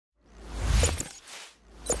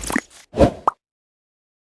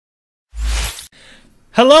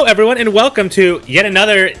Hello, everyone, and welcome to yet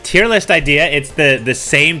another tier list idea. It's the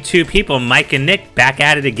same two people, Mike and Nick, back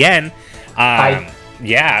at it again. Hi.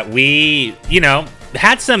 Yeah, we,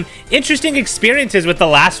 had some interesting experiences with the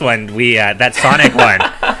last one. That Sonic one.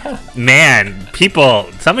 Man,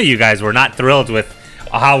 some of you guys were not thrilled with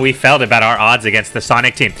how we felt about our odds against the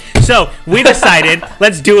Sonic team. So we decided,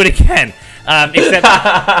 let's do it again.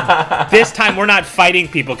 Except this time we're not fighting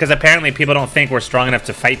people, because apparently people don't think we're strong enough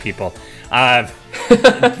to fight people.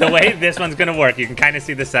 The way this one's going to work, you can kind of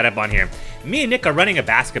see the setup on here. Me and Nick are running a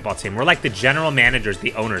basketball team. We're like the general managers,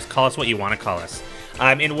 the owners. Call us what you want to call us.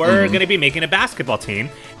 And we're going to be making a basketball team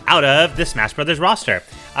out of the Smash Brothers roster.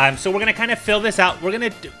 So we're going to kind of fill this out. We're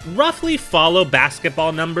going to roughly follow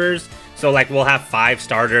basketball numbers. So like we'll have 5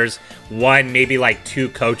 starters, maybe like 2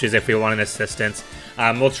 coaches if we want an assistant.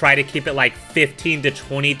 We'll try to keep it like 15 to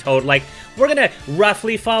 20 total. Like, we're going to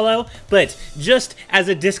roughly follow, but just as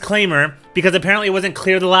a disclaimer, because apparently it wasn't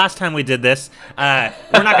clear the last time we did this, we're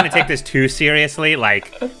not going to take this too seriously.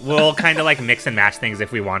 Like, we'll kind of like mix and match things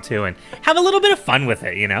if we want to and have a little bit of fun with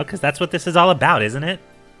it, because that's what this is all about, isn't it?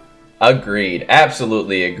 Agreed.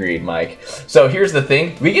 Absolutely agreed, Mike. So here's the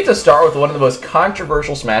thing. We get to start with one of the most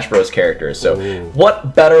controversial Smash Bros. Characters. So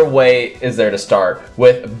what better way is there to start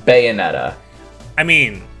with Bayonetta? I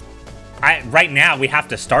mean, right now we have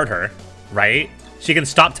to start her, right? She can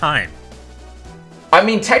stop time. I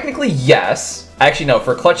mean, technically, yes. Actually, no.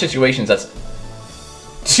 For clutch situations, that's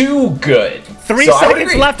too good. 3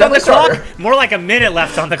 seconds left on the clock? More like a minute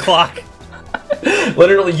left on the clock.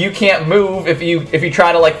 Literally, you can't move if you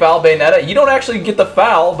try to like foul Bayonetta. You don't actually get the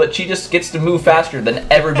foul, but she just gets to move faster than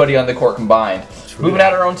everybody on the court combined. Moving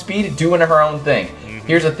at her own speed, doing her own thing.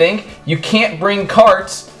 Here's the thing. You can't bring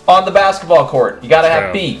carts on the basketball court. You gotta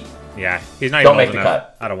have B. Yeah, he's not even make the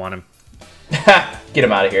cut. I don't want him. Get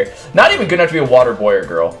him out of here. Not even good enough to be a water boy or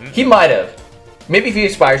girl. He might have. Maybe if he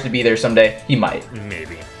aspires to be there someday, he might.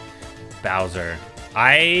 Maybe. Bowser.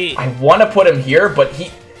 I want to put him here, but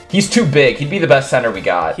he's too big. He'd be the best center we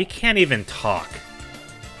got. He can't even talk.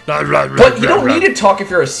 But you don't need to talk if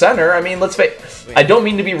you're a center. I mean, let's face. I don't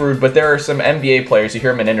mean to be rude, but there are some NBA players, you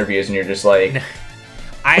hear them in interviews, and you're just like...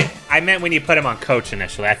 I meant when you put him on coach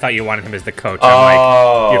initially. I thought you wanted him as the coach.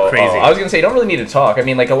 I'm like, you're crazy. I was going to say, you don't really need to talk. I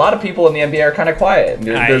mean, like, a lot of people in the NBA are kind of quiet.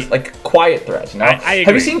 There's like, quiet threats, I agree.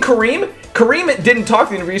 Have you seen Kareem? Kareem didn't talk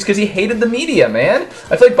to the interviews because he hated the media, man.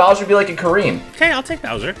 I feel like Bowser would be like a Kareem. Okay, I'll take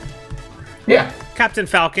Bowser. Yeah. Captain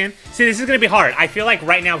Falcon. See, this is going to be hard. I feel like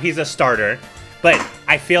right now he's a starter, but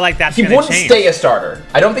I feel like that's going to change. He wouldn't stay a starter.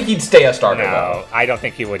 I don't think he'd stay a starter, though. No, I don't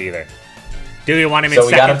think he would either. Do we want him in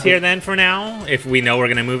second tier then for now, if we know we're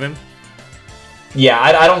going to move him? Yeah,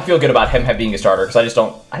 I don't feel good about him being a starter because I just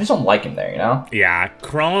don't like him there, Yeah,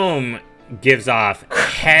 Chrome gives off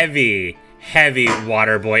heavy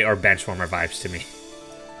water boy or bench warmer vibes to me.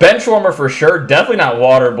 Bench warmer for sure, definitely not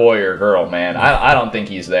water boy or girl, man. I don't think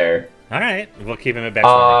he's there. All right, we'll keep him at bench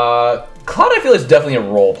warmer. Cloud, I feel, is definitely a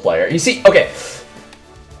role player. You see, okay,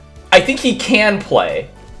 I think he can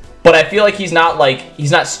play. But I feel like he's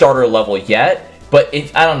not starter level yet. But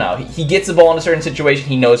I don't know. He gets the ball in a certain situation.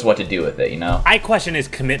 He knows what to do with it, I question his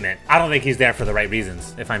commitment. I don't think he's there for the right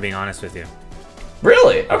reasons, if I'm being honest with you.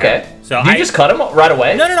 Really? Okay. So you just cut him right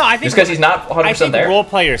away? No. I think just because he's not 100% there? I think role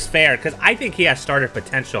player's fair, because I think he has starter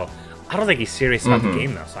potential. I don't think he's serious about the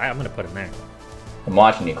game, though, so I'm going to put him there. I'm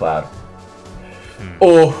watching you, Cloud.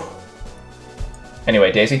 Oh.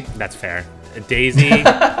 Anyway, Daisy? That's fair. Daisy...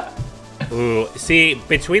 Ooh, see,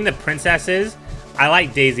 between the princesses, I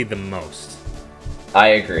like Daisy the most. I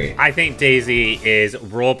agree. I think Daisy is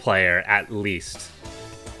role player at least.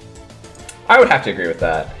 I would have to agree with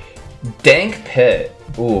that. Dank Pit.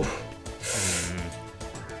 Oof.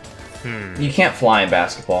 You can't fly in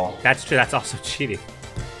basketball. That's true. That's also cheating.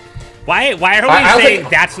 Why are we saying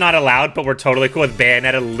that's not allowed, but we're totally cool with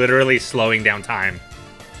Bayonetta literally slowing down time?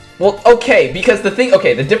 Well, okay, because the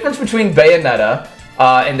difference between Bayonetta...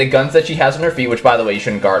 and the guns that she has on her feet, which, by the way, you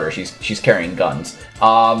shouldn't guard her. She's carrying guns.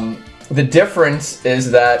 The difference is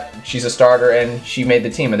that she's a starter and she made the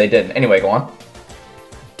team, and they didn't. Anyway, go on.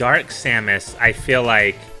 Dark Samus, I feel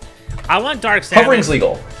like... I want Dark Samus... Hovering's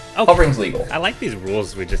legal. Okay. Hovering's legal. I like these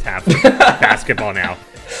rules we just have for basketball now.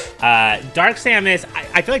 Dark Samus,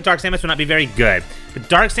 I feel like Dark Samus would not be very good. But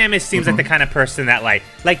Dark Samus seems like the kind of person that,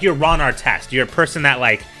 like you're Ron Artest. You're a person that,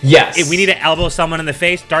 yes. If we need to elbow someone in the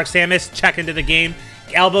face, Dark Samus, check into the game,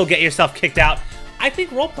 elbow, get yourself kicked out. I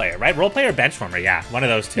think role player, right? Role player or bench warmer, yeah. One of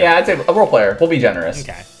those two. Yeah, I'd say a role player. We'll be generous.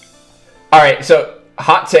 Okay. All right, so,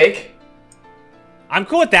 hot take. I'm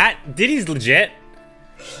cool with that. Diddy's legit.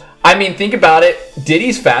 I mean, think about it.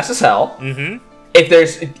 Diddy's fast as hell.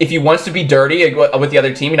 if he wants to be dirty with the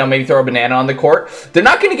other team, maybe throw a banana on the court. They're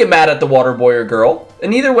not going to get mad at the water boy or girl.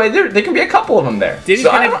 And either way, there can be a couple of them there. Diddy's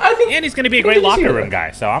and he's going to be a great locker room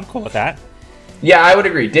guy, so I'm cool with that. Yeah, I would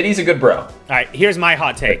agree. Diddy's a good bro. All right, here's my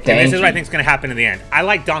hot take, and this is what I think is going to happen in the end. I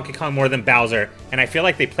like Donkey Kong more than Bowser, and I feel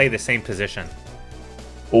like they play the same position.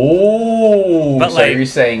 Ooh, but so you're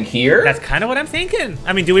saying here? That's kind of what I'm thinking.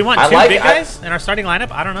 I mean, do we want two big guys in our starting lineup?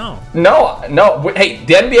 I don't know. No. Hey,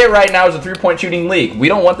 the NBA right now is a three-point shooting league. We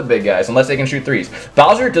don't want the big guys unless they can shoot threes.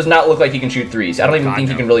 Bowser does not look like he can shoot threes. I don't even think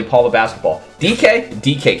he can really pull the basketball.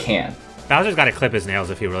 DK can. Bowser's got to clip his nails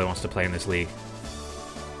if he really wants to play in this league.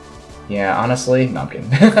 Yeah, honestly, no, I'm kidding.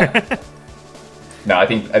 No, I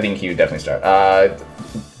think he would definitely start.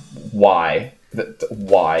 Why?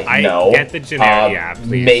 Why? I get the generic. Yeah,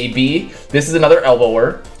 please. Maybe this is another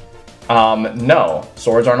elbower. No,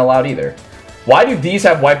 swords aren't allowed either. Why do these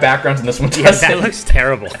have white backgrounds and this one doesn't? Yeah, that looks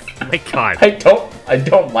terrible. My God. I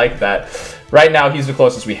don't like that. Right now, he's the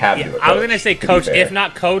closest we have to it. I was gonna say coach, if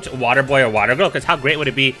not coach, water boy or water girl. Because how great would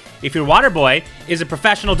it be if your water boy is a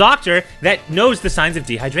professional doctor that knows the signs of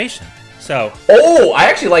dehydration? So. Oh, I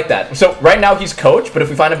actually like that. So right now he's coach, but if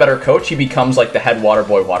we find a better coach, he becomes like the head water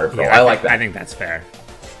boy, water girl. Yeah, I like that. I think that's fair.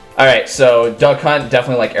 All right, so Doug Hunt,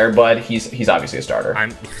 definitely like Air Bud. He's obviously a starter.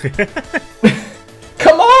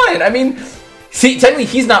 Come on! I mean, see, technically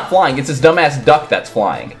he's not flying. It's his dumbass duck that's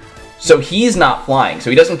flying. So he's not flying.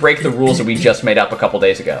 So he doesn't break the rules that we just made up a couple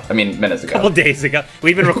days ago. I mean, minutes ago. A couple days ago.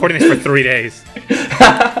 We've been recording this for 3 days.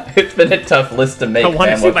 It's been a tough list to make. I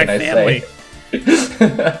want to see my family.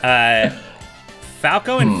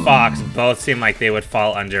 Falco and Fox both seem like they would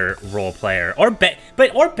fall under role player or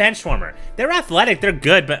bench warmer. They're athletic, they're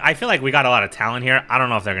good, but I feel like we got a lot of talent here. I don't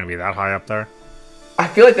know if they're gonna be that high up there. I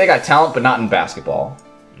feel like they got talent, but not in basketball.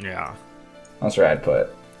 Yeah, that's where I'd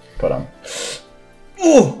put them.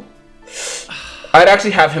 Ooh, I'd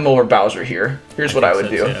actually have him over Bowser here. Here's what I would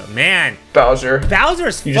do. Too. Man, Bowser's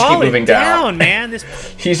you just keep moving down, man.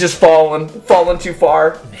 He's just falling too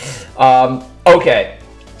far. Okay.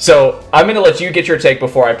 So I'm gonna let you get your take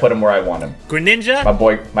before I put him where I want him. Greninja? My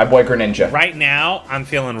boy Greninja. Right now, I'm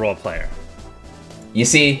feeling role player. You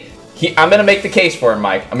see, I'm gonna make the case for him,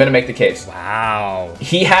 Mike. I'm gonna make the case. Wow.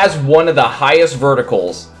 He has one of the highest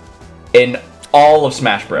verticals in all of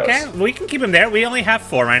Smash Bros. Okay, we can keep him there. We only have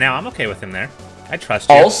 4 right now. I'm okay with him there. I trust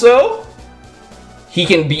you. Also, he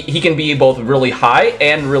can be both really high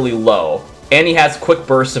and really low. And he has quick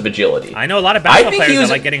bursts of agility. I know a lot of basketball players that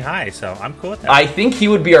like getting high, so I'm cool with that. I think he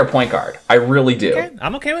would be our point guard. I really do. Okay,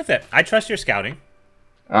 I'm okay with it. I trust your scouting.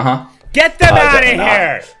 Uh-huh. Get them out of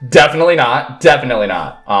here! Definitely not. Definitely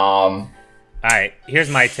not. All right, here's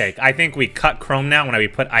my take. I think we cut Chrome now when we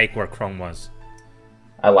put Ike where Chrome was.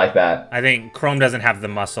 I like that. I think Chrome doesn't have the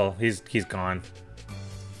muscle. He's gone.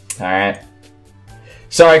 All right.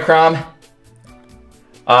 Sorry, Chrome.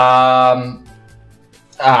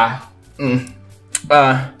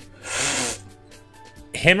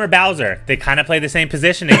 Him or Bowser? They kind of play the same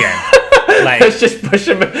position again. Like, let's just push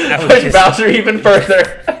Bowser even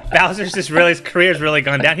further. Bowser's just really, his career's really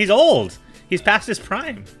gone down. He's old. He's past his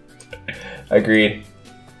prime. Agreed.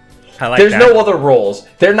 I like There's that. no other roles.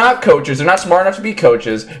 They're not coaches. They're not smart enough to be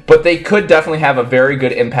coaches, but they could definitely have a very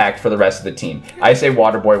good impact for the rest of the team. I say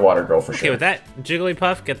Water Boy, Water Girl for sure. Okay, with that,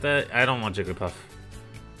 Jigglypuff, get the... I don't want Jigglypuff.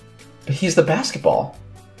 But he's the basketball.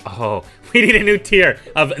 Oh, we need a new tier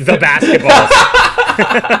of the basketballs.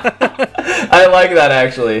 I like that,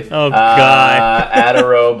 actually. Oh, God. Add a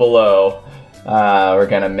row below. We're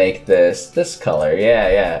gonna make this color.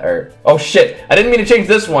 Yeah. Or oh shit! I didn't mean to change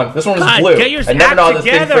this one. This one was blue. Get your I never know how this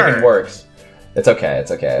thing together. freaking works. It's okay.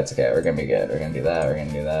 We're gonna be good. We're gonna do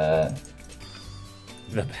that.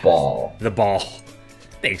 The ball.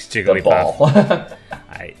 Thanks, Jigglypuff. The ball.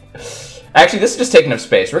 Actually, this is just taking up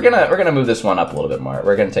space. We're gonna move this one up a little bit more.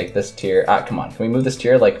 We're gonna take this tier. Come on, can we move this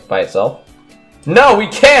tier like by itself? No, we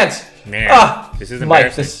can't. Man, this is embarrassing.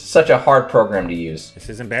 Mike, this is such a hard program to use. This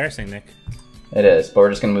is embarrassing, Nick. It is, but we're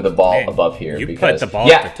just gonna move the ball above here. You because, put the ball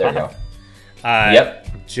at the top. There you go.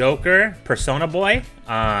 Yep. Joker, Persona Boy.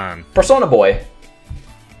 Persona Boy.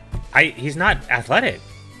 He's not athletic.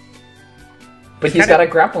 But he's got a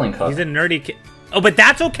grappling hook. He's a nerdy kid. Oh, but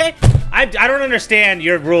that's okay. I don't understand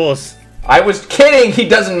your rules. I was kidding. He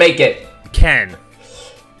doesn't make it. Ken.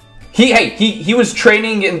 He was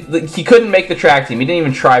training and he couldn't make the track team. He didn't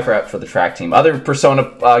even try for the track team. Other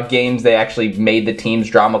Persona games, they actually made the teams,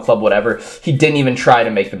 drama club, whatever. He didn't even try to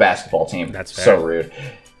make the basketball team. That's fair. So rude.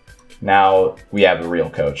 Now we have a real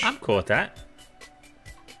coach. I'm cool with that.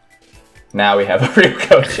 Now we have a real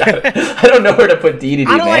coach. I don't know where to put DDD,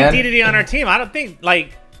 man. I don't like DDD on our team. I don't think,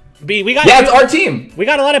 like, We got. Yeah, it's our team. We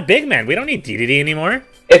got a lot of big men. We don't need DDD anymore.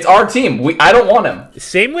 It's our team. I don't want him.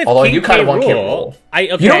 Same with Although King you kind of want K. Rool. Okay.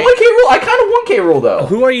 You don't want K. Rool? I kind of want K. Rool though.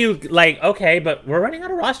 Who are you like? Okay, but we're running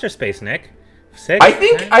out of roster space, Nick. 6. I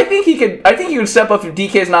think he could. I think he would step up if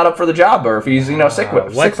DK's not up for the job, or if he's sick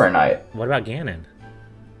for a night. What about Ganon?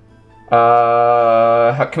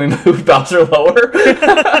 How can we move Bowser lower?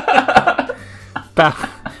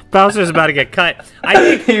 Bowser's about to get cut. I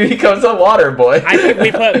think he becomes a water boy.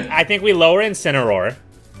 I think we lower Incineroar.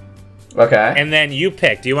 Okay. And then you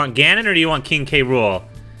pick. Do you want Ganon or do you want King K. Rool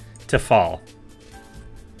to fall?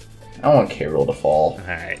 I want K. Rool to fall. All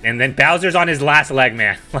right. And then Bowser's on his last leg,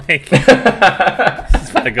 man. Like, he's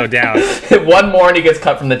about to go down. One more and he gets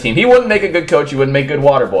cut from the team. He wouldn't make a good coach. He wouldn't make good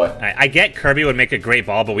water boy. I get Kirby would make a great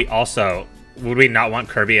ball, but would we not want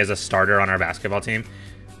Kirby as a starter on our basketball team?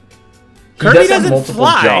 Kirby doesn't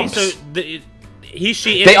fly, jumps. So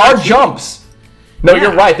they are jumps. No, yeah.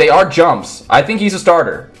 You're right. They are jumps. I think he's a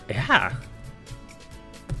starter. Yeah.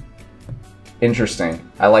 Interesting.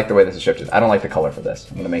 I like the way this is shifted. I don't like the color for this.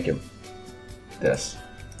 I'm gonna make him this.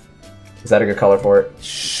 Is that a good color for it?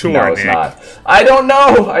 Sure, no, it's Nick. not. I don't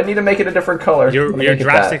know. I need to make it a different color. You're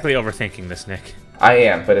drastically overthinking this, Nick. I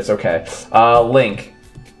am, but it's okay. Link.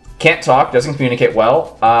 Can't talk, doesn't communicate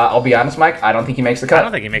well. I'll be honest, Mike, I don't think he makes the cut. I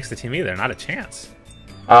don't think he makes the team either. Not a chance.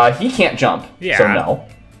 He can't jump, yeah. So no.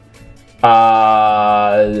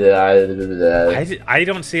 I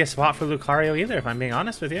don't see a spot for Lucario either, if I'm being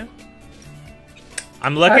honest with you.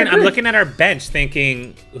 I'm looking at our bench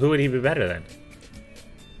thinking, who would he be better than?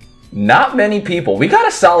 Not many people. We got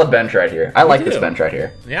a solid bench right here. I like this bench right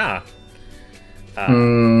here. Yeah.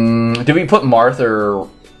 Do we put Marth or...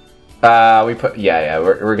 we put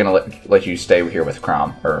we're gonna let you stay here with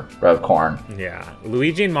Chrom or Corn. Yeah,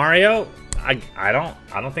 Luigi and Mario. I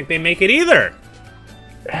don't think they make it either.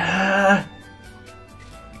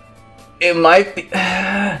 It might be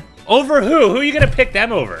over who? Who are you gonna pick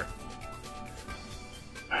them over?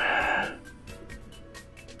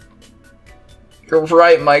 You're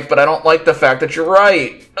right, Mike, but I don't like the fact that you're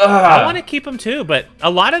right. I want to keep them too, but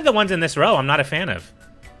a lot of the ones in this row I'm not a fan of.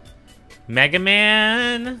 Mega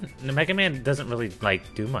Man doesn't really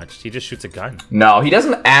do much. He just shoots a gun. No, he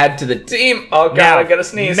doesn't add to the team. Oh god, now, I gotta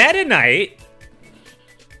sneeze. Meta Knight.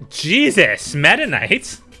 Jesus, Meta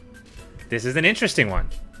Knight. This is an interesting one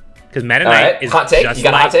because Meta Knight is hot take. Just you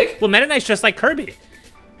got a hot take? Well, Meta Knight's just like Kirby.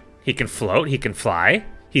 He can float. He can fly.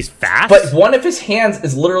 He's fast. But one of his hands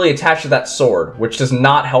is literally attached to that sword, which does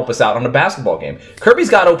not help us out on a basketball game. Kirby's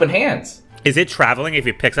got open hands. Is it traveling if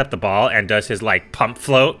he picks up the ball and does his pump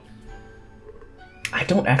float? I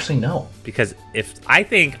don't actually know. Because if I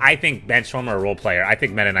think Benchwarmer a role player, I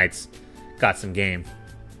think Meta Knight's got some game.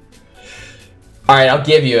 Alright, I'll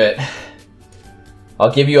give you it.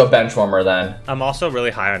 I'll give you a Benchwarmer then. I'm also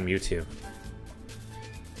really high on Mewtwo.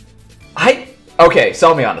 Okay,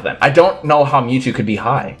 sell me on it then. I don't know how Mewtwo could be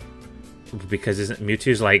high. Because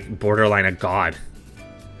Mewtwo's borderline a god.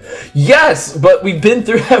 Yes, but we've been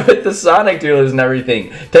through that with the Sonic duels and everything.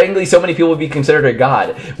 Technically, so many people would be considered a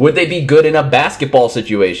god. Would they be good in a basketball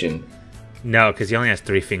situation? No, because he only has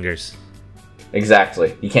 3 fingers.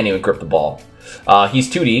 Exactly. He can't even grip the ball.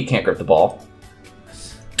 He's 2D, can't grip the ball.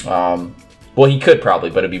 Well, he could probably,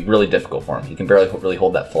 but it'd be really difficult for him. He can barely really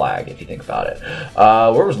hold that flag, if you think about it.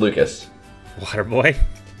 Where was Lucas? Water boy.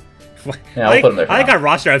 Yeah, I'll put him there. I think our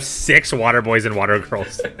roster has 6 water boys and water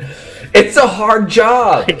girls. It's a hard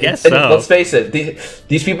job. I guess so. Let's face it.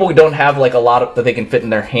 These people don't have a lot of that they can fit in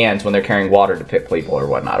their hands when they're carrying water to pick people or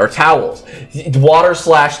whatnot, or towels.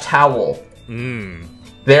 Water/towel.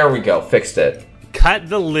 There we go. Fixed it. Cut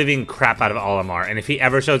the living crap out of Olimar, and if he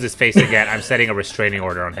ever shows his face again, I'm setting a restraining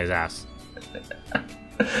order on his ass.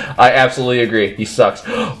 I absolutely agree. He sucks.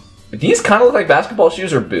 These kind of look like basketball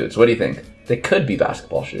shoes or boots. What do you think? They could be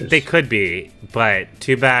basketball shoes. They could be, but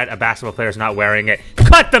too bad a basketball player's not wearing it.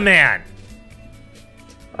 Cut the man!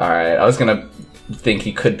 Alright, I was gonna think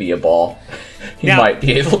he could be a ball. He might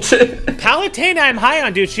be able to. Palutena I'm high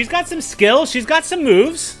on, dude. She's got some skills. She's got some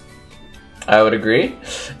moves. I would agree.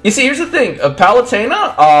 You see, here's the thing.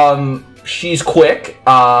 Palutena, she's quick.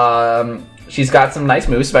 She's got some nice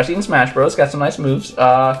moves, especially in Smash Bros. Got some nice moves.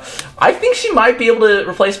 I think she might be able to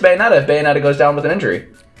replace Bayonetta if Bayonetta goes down with an injury.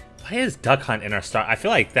 Why is Duck Hunt in our start? I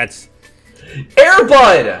feel like that's... Air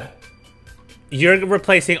Bud! You're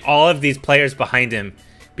replacing all of these players behind him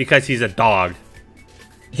because he's a dog.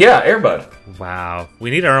 Yeah, Air Bud. Wow. We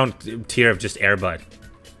need our own tier of just Air Bud.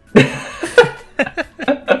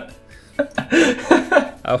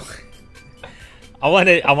 Oh.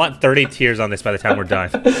 I want 30 tiers on this by the time we're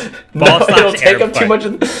done. No, it'll take up too much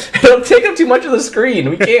of the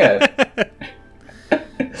screen. We can't.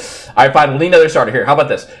 All right, fine. We'll need another starter here. How about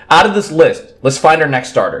this? Out of this list, let's find our next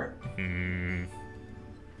starter.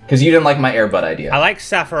 Because you didn't like my Airbud idea. I like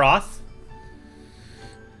Sephiroth.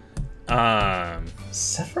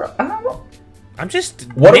 Sephiroth? I don't know. I'm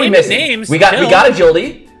just. What are we missing? Names we got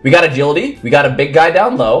agility. We got agility. We got a big guy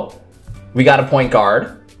down low. We got a point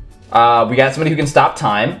guard. We got somebody who can stop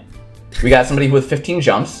time. We got somebody with 15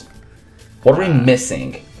 jumps. What are we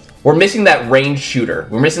missing? We're missing that range shooter.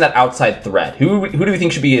 We're missing that outside threat. Who do we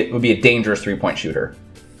think would be a dangerous 3-point shooter?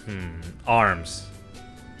 Arms.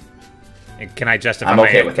 Can I justify? I'm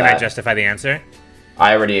okay with that. I justify the answer?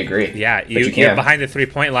 I already agree. Yeah, you're behind the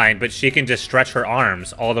 3-point line, but she can just stretch her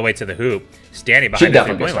arms all the way to the hoop, standing behind the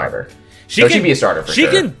 3-point line. She'd be a starter for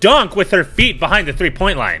sure. She can dunk with her feet behind the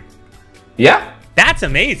 3-point line. Yeah, that's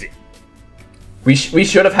amazing. We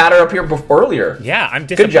should have had her up here earlier. Yeah, I'm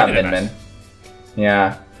disappointed. Good job, Min.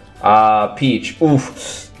 Yeah. Peach.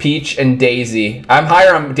 Oof. Peach and Daisy. I'm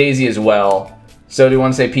higher on Daisy as well. So do you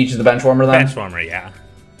want to say Peach is the bench warmer then? Bench warmer, yeah.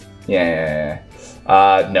 Yeah.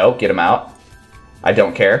 No, get him out. I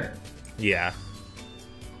don't care. Yeah.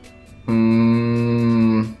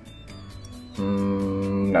 No,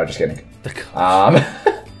 just kidding.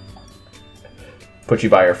 Put you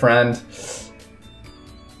by your friend.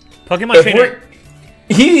 Pokemon trainer.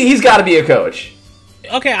 He's got to be a coach.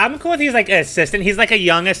 Okay, I'm cool with he's like an assistant. He's like a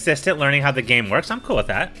young assistant learning how the game works. I'm cool with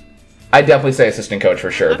that. I'd definitely say assistant coach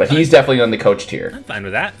for sure, but he's definitely on the coach tier. I'm fine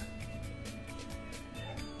with that.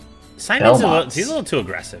 Simon's he's a little too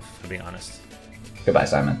aggressive, to be honest. Goodbye,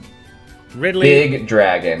 Simon. Ridley. Big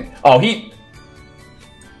Dragon. Oh,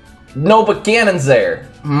 No, but Ganon's there.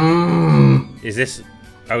 Is this...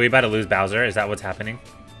 Are we about to lose Bowser? Is that what's happening?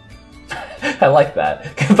 I like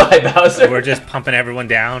that. Goodbye, Bowser. We're just pumping everyone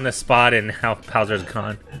down a spot and now Bowser's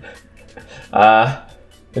gone.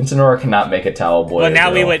 Incineroar cannot make a towel boy. Well,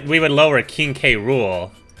 now we would lower King K.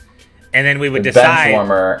 Rool, and then we would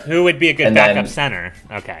decide who would be a good backup center.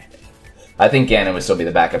 Okay. I think Ganon would still be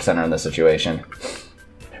the backup center in this situation.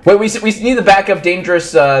 Wait, we need the backup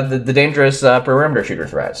dangerous, the dangerous perimeter shooter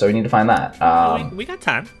threat. So we need to find that. We got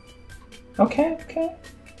time. Okay.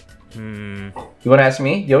 You want to ask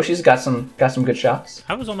me? Yoshi's got some good shots.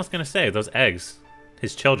 I was almost gonna say those eggs.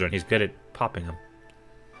 His children. He's good at popping them.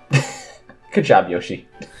 Good job, Yoshi.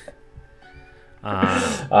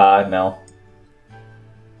 No.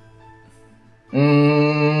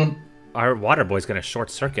 Our water boy's gonna short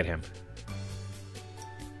circuit him.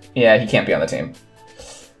 Yeah, he can't be on the team.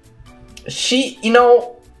 She's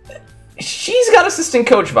got assistant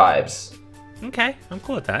coach vibes. Okay, I'm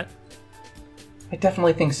cool with that. I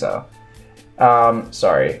definitely think so.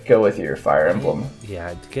 Sorry, go with your Fire Emblem.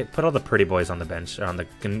 Yeah, put all the pretty boys on the bench, or on the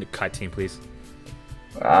cut team, please.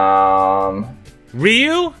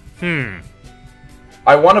 Ryu?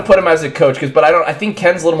 I want to put him as a coach, but I think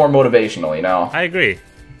Ken's a little more motivational, you know? I agree.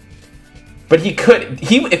 But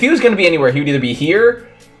if he was going to be anywhere, he would either be here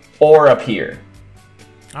or up here.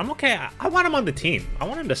 I'm okay. I want him on the team. I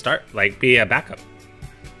want him to start, be a backup.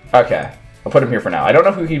 Okay. I'll put him here for now. I don't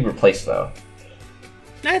know who he'd replace, though.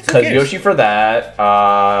 Because Yoshi for that.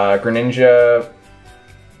 Greninja...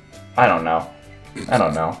 I don't know.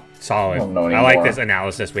 Solid. I don't know I like this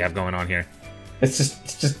analysis we have going on here. It's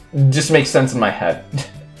just makes sense in my head.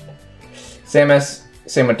 Samus,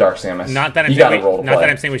 same with Dark Samus. Not that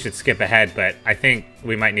I'm saying we should skip ahead, but I think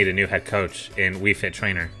we might need a new head coach in Wii Fit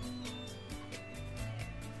Trainer.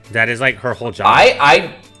 That is like her whole job.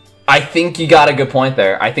 I think you got a good point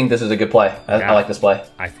there. I think this is a good play. I like this play.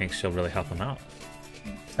 I think she'll really help him out.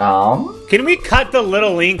 Can we cut the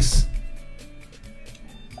little links?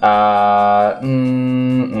 Or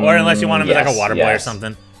unless you want him as like a water boy or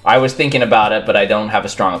something. I was thinking about it, but I don't have a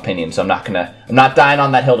strong opinion, so I'm not dying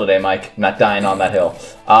on that hill today, Mike. I'm not dying on that hill.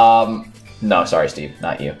 No, sorry, Steve,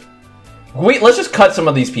 not you. Wait, let's just cut some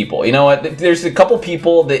of these people. You know what? There's a couple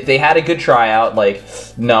people that they had a good tryout.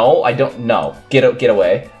 No, I don't. No, get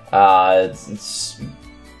away.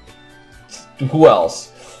 Who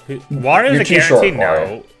else? Wario's a guarantee.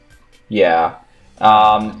 No. Yeah.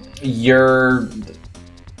 You're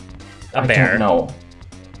a bear. I don't know.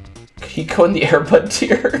 He go in the Airbud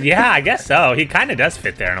tier. Yeah, I guess so. He kind of does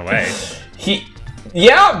fit there in a way.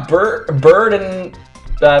 Bird and.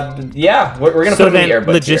 Yeah, we're gonna put him in the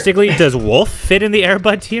Airbud logistically, tier. Does Wolf fit in the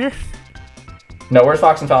Airbud tier? No, where's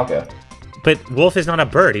Fox and Falco? But Wolf is not a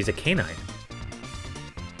bird; he's a canine.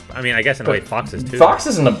 I mean, I guess in a way, Fox is too. Fox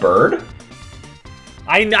isn't a bird.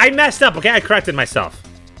 I messed up. Okay, I corrected myself.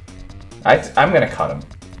 I'm gonna cut him.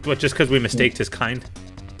 What? Just because we mistaked his kind?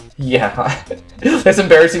 Yeah, it's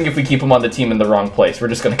embarrassing if we keep him on the team in the wrong place. We're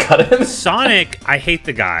just gonna cut him. Sonic, I hate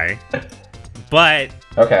the guy, but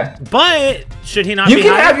Okay. But should he not You be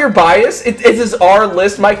can higher? have your bias. This is our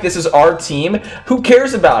list, Mike. This is our team. Who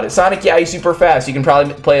cares about it? Sonic, yeah, he's super fast. You can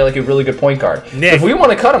probably play like a really good point guard. Nick, if we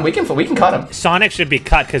want to cut him, we can cut him. Sonic should be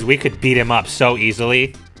cut because we could beat him up so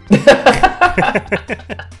easily.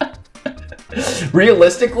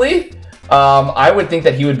 Realistically, I would think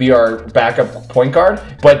that he would be our backup point guard.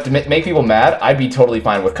 But to make people mad, I'd be totally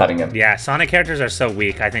fine with cutting him. Yeah, Sonic characters are so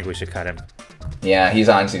weak. I think we should cut him. Yeah, he's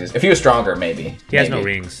honestly just... If he was stronger, maybe. He has no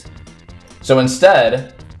rings. So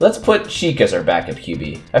instead, let's put Sheik as our backup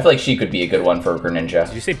QB. I feel like Sheik would be a good one for Greninja.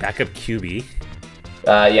 Did you say backup QB?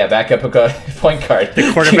 Yeah, backup point guard.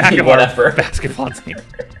 The quarterback QB, of whatever. our basketball team.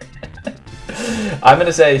 I'm going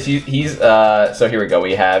to say he's... so here we go.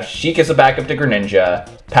 We have Sheik as a backup to Greninja.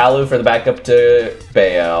 Palu for the backup to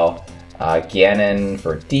Bayo. Ganon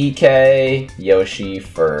for DK. Yoshi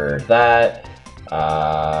for that.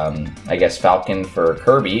 I guess Falcon for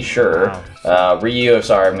Kirby, sure. Wow. Ryu,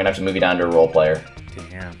 sorry, I'm gonna have to move you down to a role player.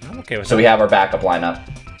 Damn, I'm okay with that. So we have our backup lineup.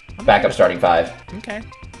 Backup starting 5. Okay.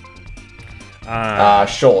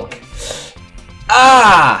 Shulk.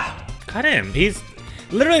 Ah! Cut him. He's...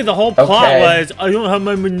 Literally, the whole plot was, I don't have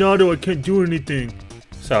my Monado, I can't do anything.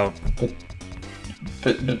 So...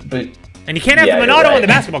 But and you can't have the Monado on the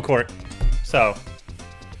basketball court. So...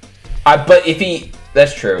 but if he...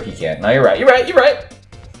 That's true, he can't. No, you're right. You're right.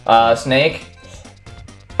 Snake.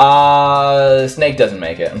 Snake doesn't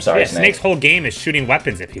make it. I'm sorry, yeah, Snake. Snake's whole game is shooting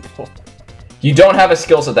weapons at people. You don't have a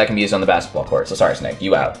skill set that can be used on the basketball court, so sorry, Snake.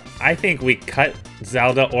 You out. I think we cut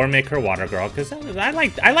Zelda or make her Water Girl, because I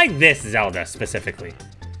like this Zelda specifically.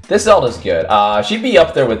 This Zelda's good. She'd be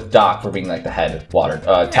up there with Doc for being like the head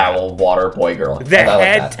towel water boy girl. The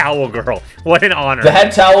head towel girl. What an honor. The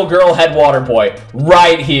head towel girl, head water boy.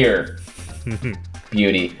 Right here.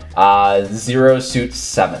 Beauty. Zero Suit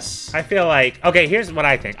Samus. I feel like... Okay, here's what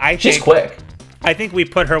I think. She's quick. I think we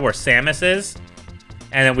put her where Samus is,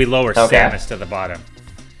 and then we lower Samus to the bottom.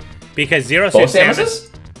 Because Zero Suit Samus...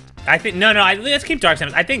 I think... No, let's keep Dark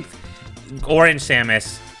Samus. I think Orange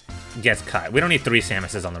Samus gets cut. We don't need 3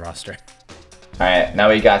 Samuses on the roster. Alright, now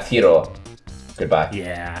we got Hiro. Goodbye.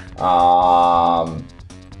 Yeah. Oh.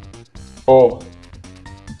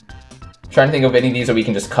 Trying to think of any of these that we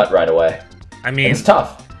can just cut right away. I mean, it's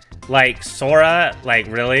tough. Like Sora, like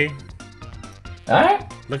really?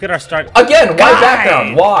 Alright. Look at our start. Again, white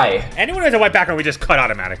background. Why? Anyone who has a white background, we just cut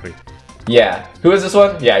automatically. Yeah. Who is this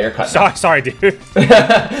one? Yeah, you're cutting. Sorry, dude.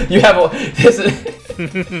 You have a... This is...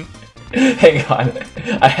 Hang on.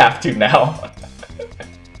 I have to now.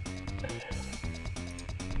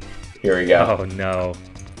 Here we go. Oh, no.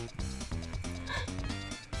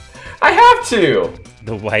 I have to!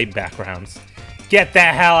 The white backgrounds. Get the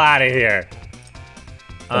hell out of here.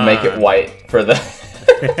 We'll make it white for the...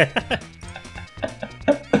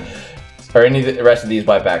 or any of the rest of these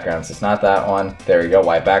white backgrounds. It's not that one. There we go,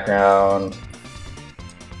 white background.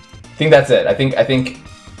 I think that's it. I think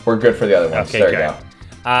we're good for the other ones. Okay, there we go.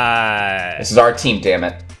 This is our team, damn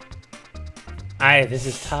it. This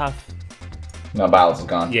is tough. No, Byleth is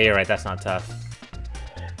gone. Yeah, you're right. That's not tough.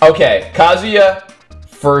 Okay, Kazuya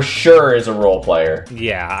for sure is a role player.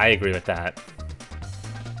 Yeah, I agree with that.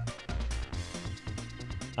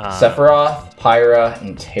 Sephiroth, Pyra,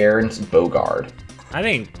 and Terrence Bogard. I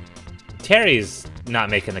think Terry's not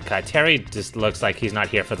making the cut. Terry just looks like he's not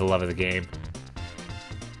here for the love of the game.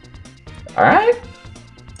 Alright.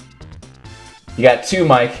 You got 2,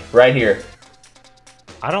 Mike, right here.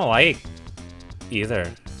 I don't like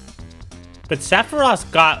either. But Sephiroth's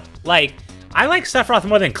got, like... I like Sephiroth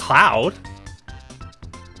more than Cloud.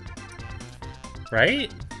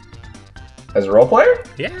 Right? As a role player?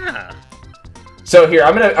 Yeah. So here,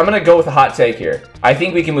 I'm gonna go with a hot take here. I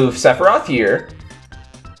think we can move Sephiroth here,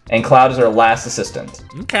 and Cloud is our last assistant.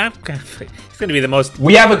 Okay. It's gonna be the most...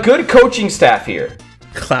 We have a good coaching staff here.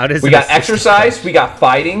 Cloud is... We got exercise, we got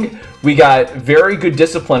fighting, we got very good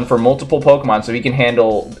discipline for multiple Pokemon, so we can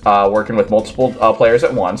handle working with multiple players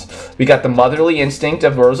at once. We got the motherly instinct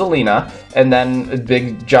of Rosalina, and then a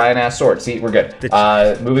big giant-ass sword. See, we're good.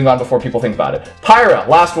 Moving on before people think about it. Pyra,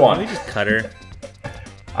 last one. Can we just cut her?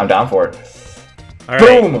 I'm down for it. All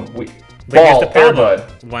right. Boom! Ball,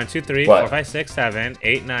 Airbud. 1, 2, 3, What? 4, 5, 6, 7,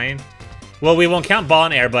 8, 9. Well, we won't count Ball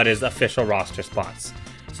and Airbud as official roster spots.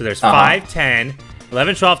 So there's 5, 10,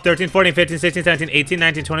 11, 12, 13, 14, 15, 16, 17, 18,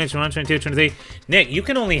 19, 20, 21, 22, 23. Nick, you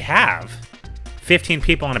can only have 15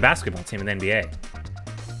 people on a basketball team in the NBA.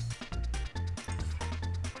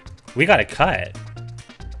 We got to cut.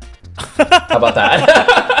 How about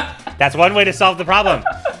that? That's one way to solve the problem.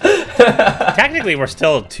 Technically, we're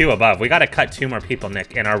still 2 above. We got to cut 2 more people,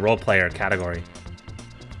 Nick, in our role player category.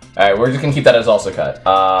 All right, we're just gonna keep that as also cut.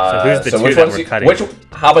 So who's the two that we're cutting?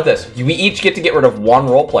 How about this? We each get to get rid of one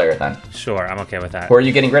role player then. Sure, I'm okay with that. Who are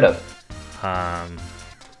you getting rid of? I'm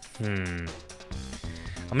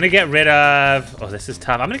gonna get rid of. Oh, this is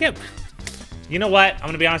tough. I'm gonna get. You know what? I'm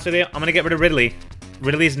gonna be honest with you. I'm gonna get rid of Ridley.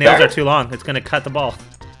 Ridley's nails are too long. It's gonna cut the ball.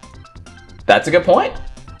 That's a good point.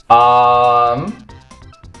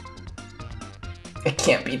 It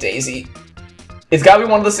can't be Daisy. It's gotta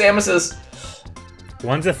be one of the Samuses.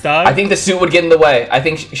 One's a thug. I think the suit would get in the way. I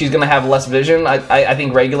think she's gonna have less vision. I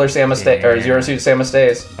think regular Samus or Zero Suit Samus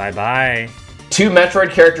stays. Bye bye. 2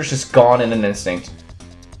 Metroid characters just gone in an instinct.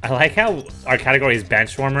 I like how our category is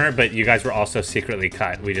Benchwarmer, but you guys were also secretly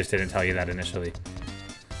cut. We just didn't tell you that initially.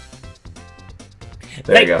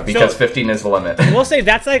 There you go, because 15 is the limit. We'll say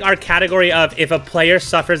that's like our category of if a player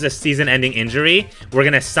suffers a season-ending injury, we're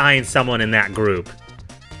gonna sign someone in that group.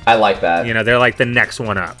 I like that. You know, they're like the next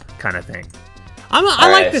one up kind of thing. I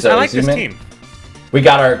like this. I like this team. We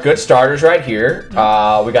got our good starters right here.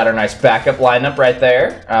 We got our nice backup lineup right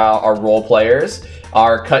there. Our role players,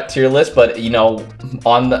 our cut tier list, but you know,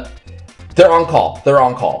 they're on call. They're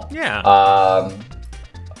on call. Yeah.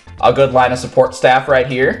 A good line of support staff right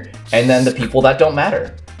here, and then the people that don't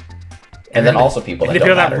matter, and then also people that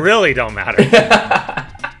don't matter. That really don't matter.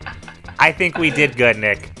 I think we did good,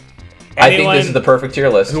 Nick. I think this is the perfect tier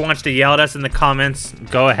list. Who wants to yell at us in the comments?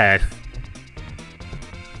 Go ahead.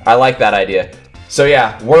 I like that idea. So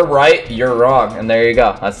yeah, we're right, you're wrong, and there you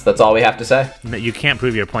go. That's all we have to say. You can't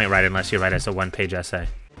prove your point right unless you write us a 1-page essay.